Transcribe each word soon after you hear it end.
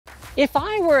If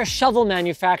I were a shovel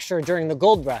manufacturer during the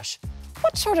gold rush,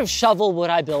 what sort of shovel would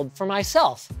I build for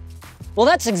myself? Well,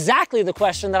 that's exactly the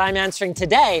question that I'm answering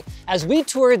today as we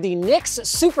tour the NICS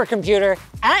supercomputer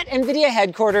at NVIDIA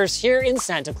headquarters here in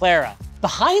Santa Clara.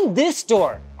 Behind this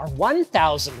door are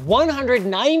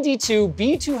 1,192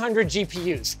 B200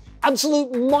 GPUs,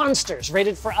 absolute monsters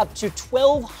rated for up to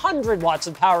 1,200 watts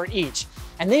of power each.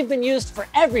 And they've been used for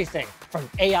everything from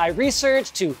AI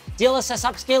research to DLSS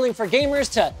upscaling for gamers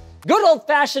to good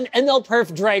old-fashioned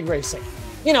MLPerf drag racing.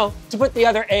 You know, to put the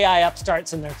other AI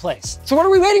upstarts in their place. So what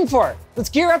are we waiting for? Let's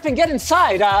gear up and get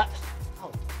inside. Oh,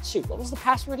 shoot, what was the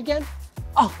password again?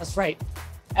 Oh, that's right.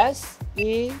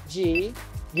 SEGUE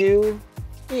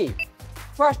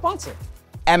for our sponsor.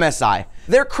 MSI.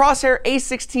 Their Crosshair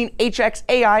A16HX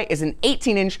AI is an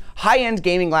 18-inch high-end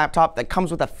gaming laptop that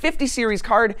comes with a 50 series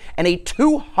card and a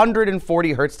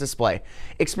 240 Hz display.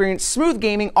 Experience smooth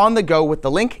gaming on the go with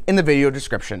the link in the video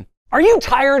description. Are you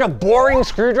tired of boring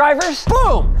screwdrivers?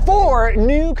 Boom! 4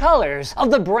 new colors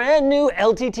of the brand new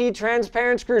LTT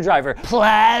transparent screwdriver.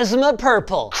 Plasma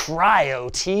purple, cryo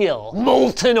teal,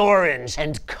 molten orange,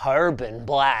 and carbon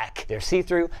black. They're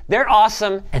see-through, they're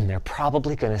awesome, and they're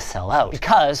probably gonna sell out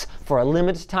because for a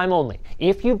limited time only,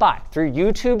 if you buy through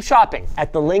YouTube Shopping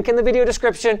at the link in the video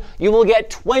description, you will get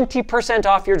 20%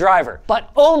 off your driver, but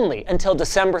only until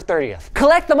December 30th.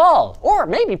 Collect them all, or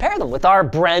maybe pair them with our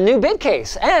brand new bid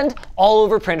case and all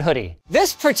over print hoodie.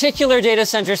 This particular data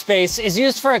center space is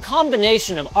used for a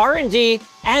combination of R&D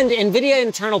and NVIDIA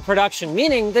internal production,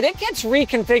 meaning that it gets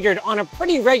reconfigured on a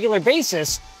pretty regular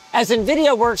basis as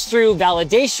NVIDIA works through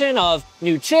validation of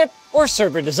new chip or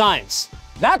server designs.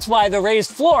 That's why the raised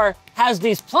floor has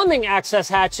these plumbing access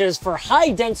hatches for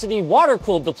high-density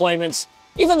water-cooled deployments,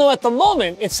 even though at the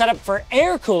moment it's set up for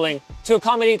air cooling to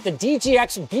accommodate the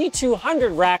DGX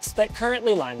B200 racks that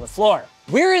currently line the floor.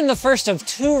 We're in the first of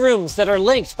 2 rooms that are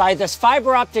linked by this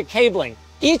fiber optic cabling,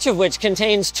 each of which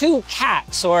contains 2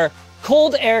 CACs, or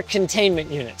cold air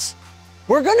containment units.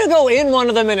 We're gonna go in one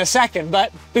of them in a second,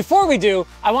 but before we do,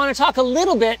 I wanna talk a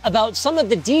little bit about some of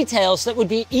the details that would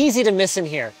be easy to miss in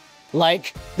here,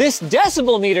 like this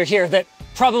decibel meter here that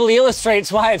probably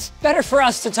illustrates why it's better for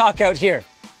us to talk out here.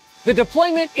 The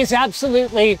deployment is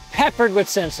absolutely peppered with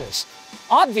sensors.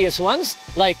 Obvious ones,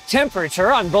 like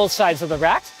temperature on both sides of the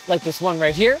rack, like this one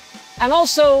right here, and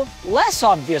also less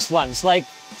obvious ones, like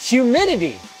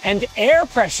humidity and air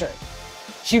pressure.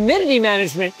 Humidity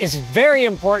management is very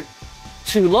important.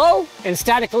 Too low, and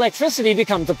static electricity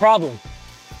becomes a problem.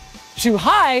 Too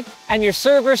high, and your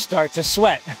servers start to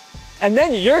sweat. And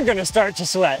then you're gonna start to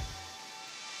sweat.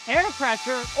 Air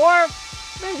pressure, or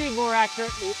maybe more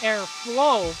accurately,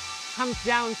 airflow, comes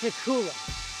down to cooling.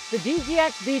 The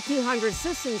DGX B200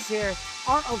 systems here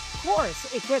are, of course,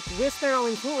 equipped with their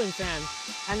own cooling fan,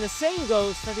 and the same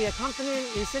goes for the accompanying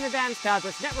InfiniBand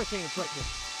fabric networking equipment.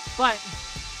 But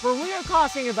we are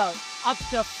talking about up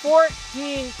to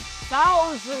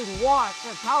 14,000 watts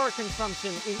of power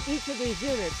consumption in each of these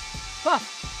units.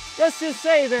 Let's just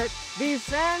say that these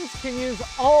fans can use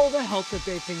all the help that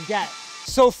they can get.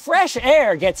 So fresh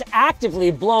air gets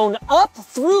actively blown up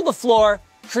through the floor,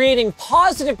 creating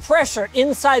positive pressure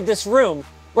inside this room,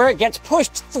 where it gets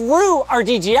pushed through our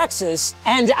DGXs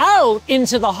and out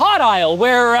into the hot aisle,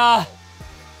 where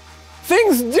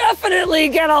things definitely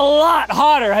get a lot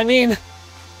hotter. I mean,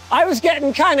 I was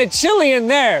getting kind of chilly in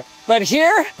there, but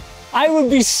here I would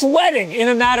be sweating in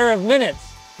a matter of minutes.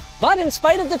 But in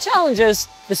spite of the challenges,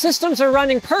 the systems are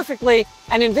running perfectly,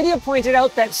 and NVIDIA pointed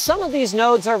out that some of these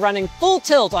nodes are running full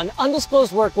tilt on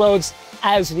undisclosed workloads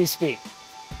as we speak.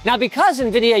 Now, because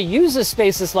NVIDIA uses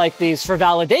spaces like these for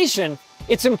validation,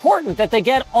 it's important that they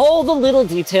get all the little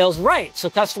details right,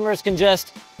 so customers can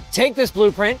just take this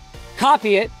blueprint,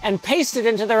 copy it, and paste it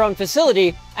into their own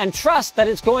facility and trust that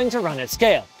it's going to run at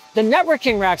scale. The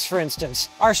networking racks, for instance,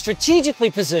 are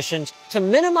strategically positioned to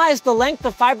minimize the length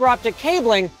of fiber optic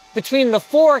cabling between the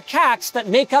 4 CACs that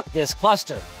make up this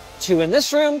cluster. 2 in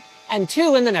this room and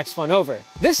 2 in the next one over.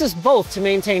 This is both to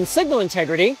maintain signal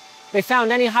integrity. They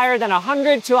found any higher than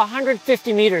 100 to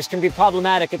 150 meters can be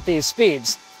problematic at these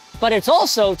speeds. But it's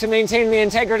also to maintain the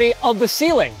integrity of the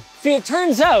ceiling. See, it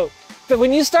turns out that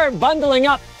when you start bundling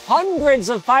up hundreds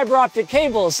of fiber optic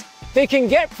cables, they can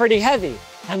get pretty heavy.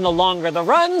 And the longer the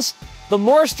runs, the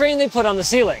more strain they put on the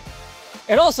ceiling.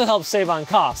 It also helps save on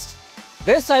cost.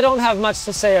 This I don't have much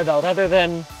to say about other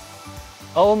than,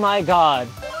 oh my God,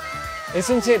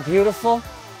 isn't it beautiful?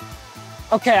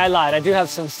 Okay, I lied, I do have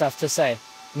some stuff to say.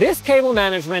 This cable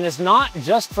management is not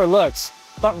just for looks,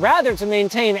 but rather to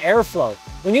maintain airflow.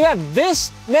 When you have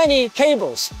this many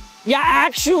cables You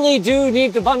actually do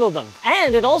need to bundle them.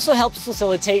 And it also helps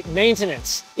facilitate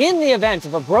maintenance. In the event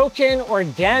of a broken or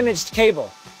damaged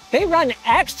cable, they run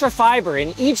extra fiber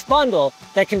in each bundle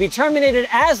that can be terminated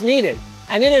as needed.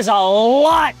 And it is a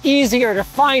lot easier to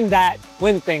find that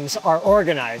when things are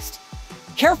organized.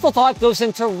 Careful thought goes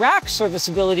into rack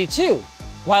serviceability too.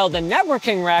 While the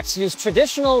networking racks use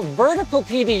traditional vertical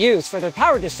PDUs for their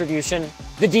power distribution,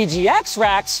 the DGX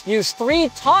racks use 3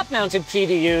 top-mounted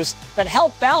PDUs that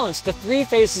help balance the 3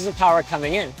 phases of power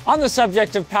coming in. On the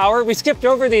subject of power, we skipped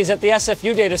over these at the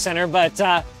SFU data center, but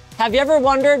have you ever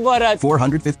wondered what a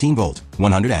 415 volt,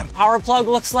 100 amp power plug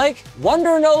looks like?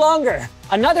 Wonder no longer.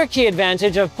 Another key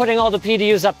advantage of putting all the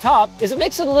PDUs up top is it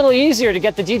makes it a little easier to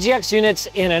get the DGX units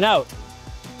in and out.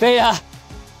 They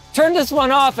turned this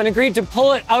one off and agreed to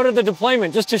pull it out of the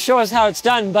deployment just to show us how it's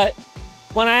done, but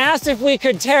when I asked if we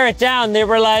could tear it down, they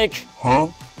were like, huh?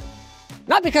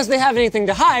 Not because they have anything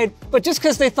to hide, but just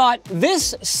because they thought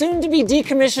this soon-to-be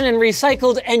decommissioned and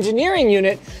recycled engineering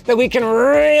unit that we can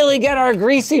really get our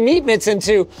greasy meat mitts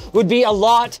into would be a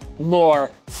lot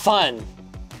more fun.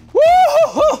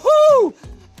 Woo-hoo-hoo-hoo!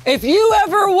 If you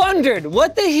ever wondered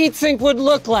what the heatsink would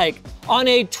look like on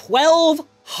a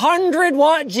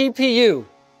 1200-watt GPU,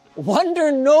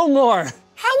 wonder no more.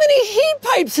 How many heat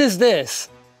pipes is this?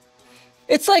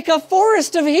 It's like a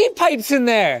forest of heat pipes in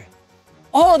there.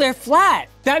 Oh, they're flat.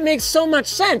 That makes so much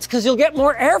sense because you'll get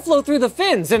more airflow through the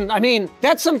fins. And I mean,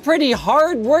 that's some pretty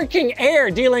hard working air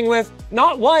dealing with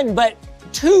not 1, but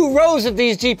 2 rows of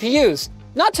these GPUs.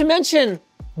 Not to mention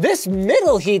this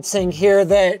middle heatsink here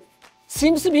that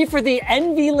seems to be for the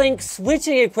NVLink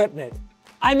switching equipment.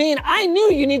 I mean, I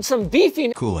knew you need some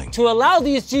beefy cooling to allow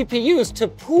these GPUs to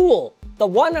pool the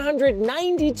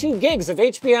 192 gigs of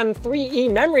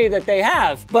HBM3E memory that they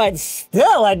have, but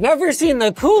still, I'd never seen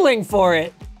the cooling for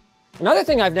it. Another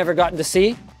thing I've never gotten to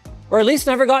see, or at least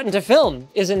never gotten to film,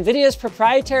 is NVIDIA's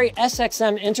proprietary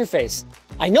SXM interface.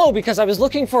 I know because I was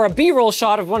looking for a B-roll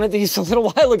shot of one of these a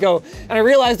little while ago, and I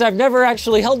realized I've never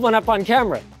actually held one up on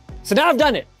camera. So now I've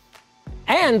done it.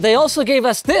 And they also gave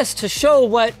us this to show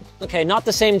what, okay, not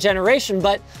the same generation,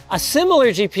 but a similar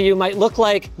GPU might look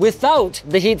like without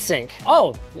the heatsink.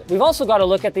 Oh, we've also got to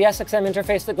look at the SXM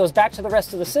interface that goes back to the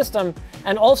rest of the system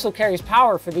and also carries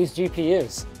power for these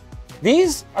GPUs.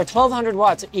 These are 1200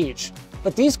 watts each,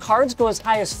 but these cards go as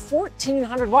high as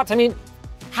 1400 watts. I mean,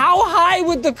 how high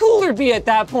would the cooler be at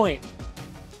that point?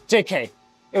 JK,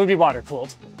 it would be water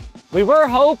cooled. We were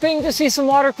hoping to see some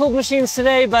water cooled machines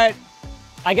today, but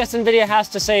I guess NVIDIA has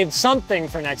to save something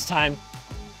for next time.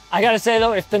 I gotta say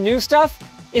though, if the new stuff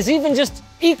is even just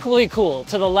equally cool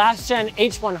to the last gen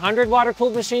H100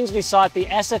 water-cooled machines we saw at the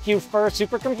SFU FUR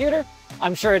Supercomputer,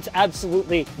 I'm sure it's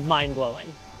absolutely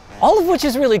mind-blowing. All of which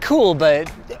is really cool, but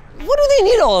what do they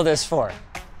need all of this for?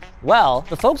 Well,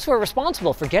 the folks who are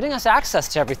responsible for getting us access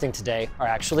to everything today are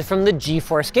actually from the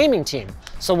GeForce gaming team.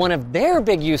 So one of their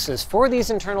big uses for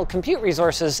these internal compute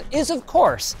resources is, of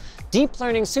course, deep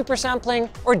learning supersampling,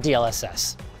 or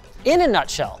DLSS. In a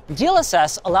nutshell,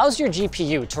 DLSS allows your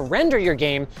GPU to render your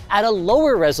game at a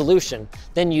lower resolution,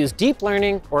 then use deep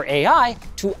learning, or AI,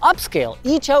 to upscale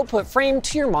each output frame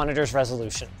to your monitor's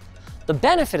resolution. The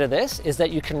benefit of this is that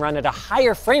you can run at a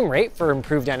higher frame rate for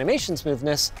improved animation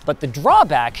smoothness, but the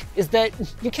drawback is that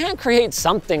you can't create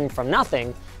something from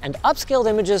nothing, and upscaled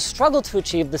images struggle to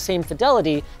achieve the same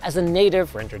fidelity as a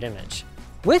native rendered image.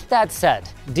 With that said,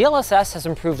 DLSS has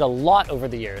improved a lot over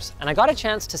the years, and I got a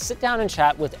chance to sit down and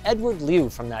chat with Edward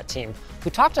Liu from that team, who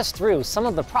talked us through some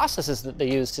of the processes that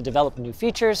they use to develop new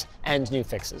features and new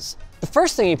fixes. The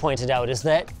first thing he pointed out is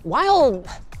that while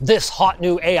this hot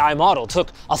new AI model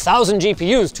took 1,000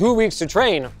 GPUs 2 weeks to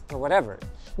train, or whatever,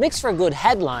 makes for a good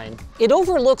headline, it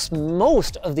overlooks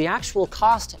most of the actual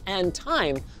cost and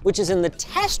time, which is in the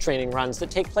test training runs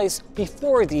that take place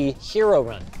before the hero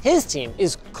run. His team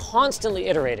is constantly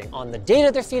iterating on the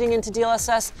data they're feeding into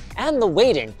DLSS and the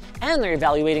weighting, and they're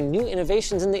evaluating new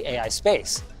innovations in the AI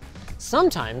space.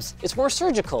 Sometimes it's more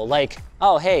surgical, like,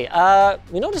 oh hey,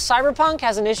 we noticed Cyberpunk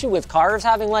has an issue with cars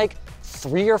having like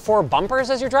 3 or 4 bumpers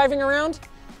as you're driving around.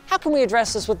 How can we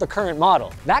address this with the current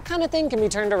model? That kind of thing can be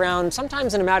turned around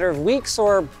sometimes in a matter of weeks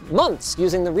or months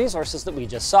using the resources that we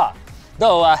just saw.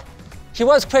 Though, he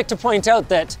was quick to point out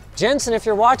that, Jensen, if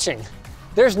you're watching,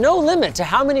 there's no limit to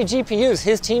how many GPUs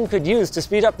his team could use to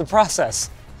speed up the process.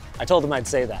 I told him I'd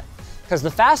say that, because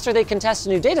the faster they can test a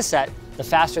new data set, the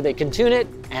faster they can tune it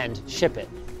and ship it.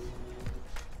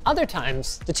 Other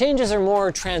times, the changes are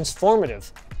more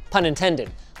transformative, pun intended,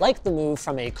 like the move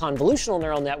from a convolutional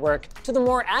neural network to the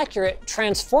more accurate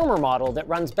transformer model that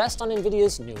runs best on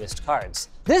NVIDIA's newest cards.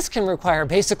 This can require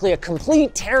basically a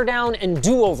complete teardown and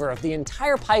do-over of the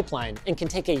entire pipeline and can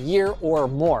take a year or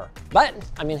more. But,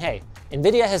 I mean, hey,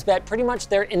 NVIDIA has bet pretty much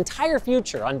their entire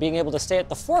future on being able to stay at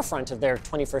the forefront of their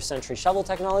 21st century shovel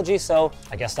technology, so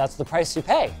I guess that's the price you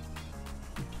pay.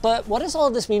 But what does all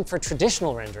of this mean for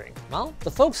traditional rendering? Well,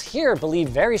 the folks here believe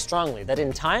very strongly that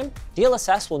in time,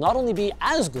 DLSS will not only be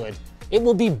as good, it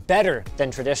will be better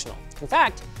than traditional. In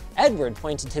fact, Edward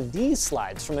pointed to these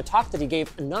slides from a talk that he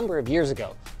gave a number of years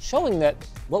ago, showing that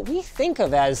what we think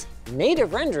of as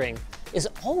native rendering is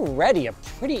already a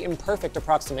pretty imperfect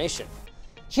approximation.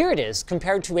 Here it is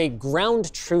compared to a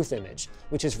ground truth image,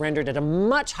 which is rendered at a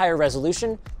much higher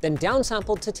resolution than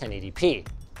downsampled to 1080p.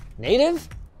 Native?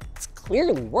 It's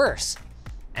clearly worse.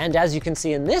 And as you can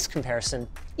see in this comparison,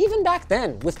 even back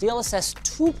then with DLSS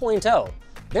 2.0,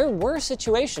 there were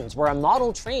situations where a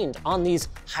model trained on these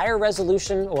higher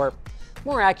resolution, or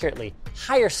more accurately,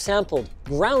 higher sampled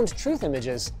ground truth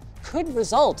images could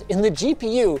result in the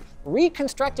GPU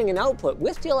reconstructing an output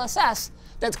with DLSS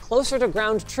that's closer to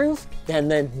ground truth than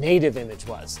the native image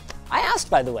was. I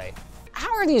asked, by the way,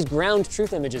 how are these ground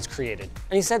truth images created?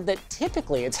 And he said that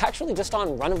typically it's actually just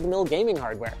on run-of-the-mill gaming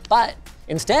hardware. But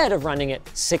instead of running at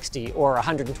 60 or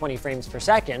 120 frames per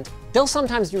second, they'll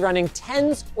sometimes be running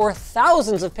tens or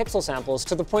thousands of pixel samples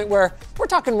to the point where we're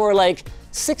talking more like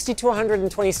 60 to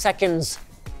 120 seconds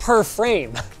per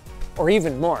frame, or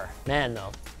even more. Man,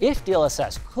 though, if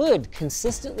DLSS could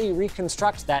consistently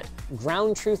reconstruct that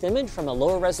ground truth image from a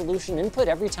lower resolution input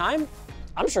every time,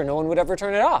 I'm sure no one would ever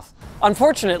turn it off.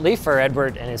 Unfortunately for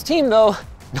Edward and his team, though,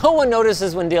 no one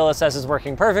notices when DLSS is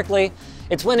working perfectly.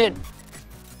 It's when it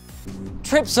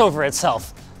trips over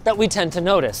itself that we tend to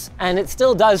notice, and it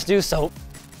still does do so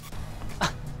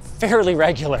fairly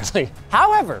regularly.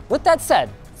 However, with that said,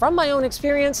 from my own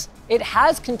experience, it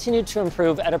has continued to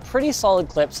improve at a pretty solid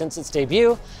clip since its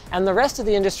debut, and the rest of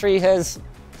the industry has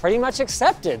pretty much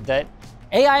accepted that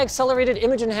AI accelerated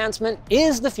image enhancement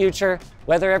is the future,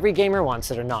 whether every gamer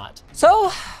wants it or not. So,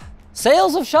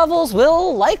 sales of shovels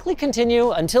will likely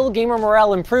continue until gamer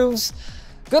morale improves.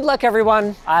 Good luck,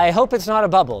 everyone. I hope it's not a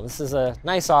bubble. This is a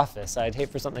nice office. I'd hate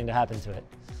for something to happen to it.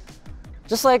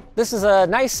 Just like this is a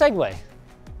nice segue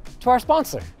to our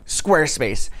sponsor,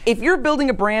 Squarespace. If you're building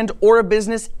a brand or a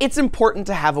business, it's important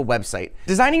to have a website.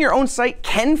 Designing your own site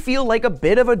can feel like a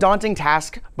bit of a daunting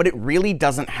task, but it really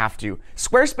doesn't have to.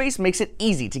 Squarespace makes it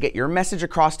easy to get your message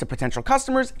across to potential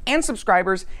customers and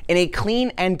subscribers in a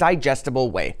clean and digestible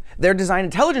way. Their design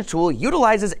intelligence tool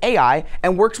utilizes AI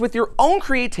and works with your own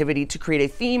creativity to create a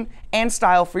theme and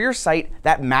style for your site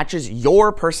that matches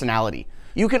your personality.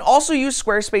 You can also use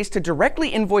Squarespace to directly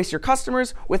invoice your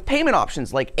customers with payment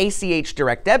options like ACH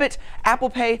Direct Debit, Apple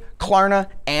Pay, Klarna,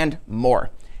 and more.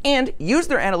 And use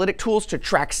their analytic tools to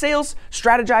track sales,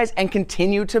 strategize, and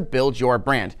continue to build your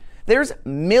brand. There's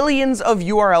millions of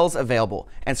URLs available,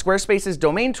 and Squarespace's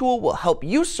domain tool will help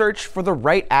you search for the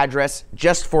right address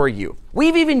just for you.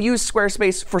 We've even used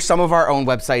Squarespace for some of our own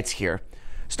websites here.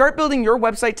 Start building your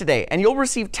website today, and you'll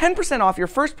receive 10% off your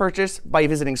first purchase by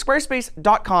visiting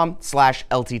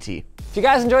squarespace.com/LTT. If you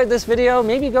guys enjoyed this video,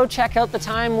 maybe go check out the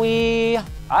time I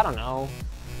don't know,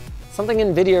 something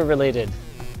NVIDIA related.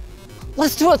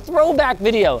 Let's do a throwback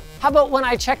video. How about when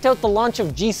I checked out the launch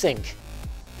of G-Sync?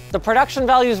 The production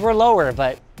values were lower,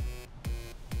 but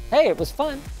hey, it was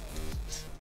fun.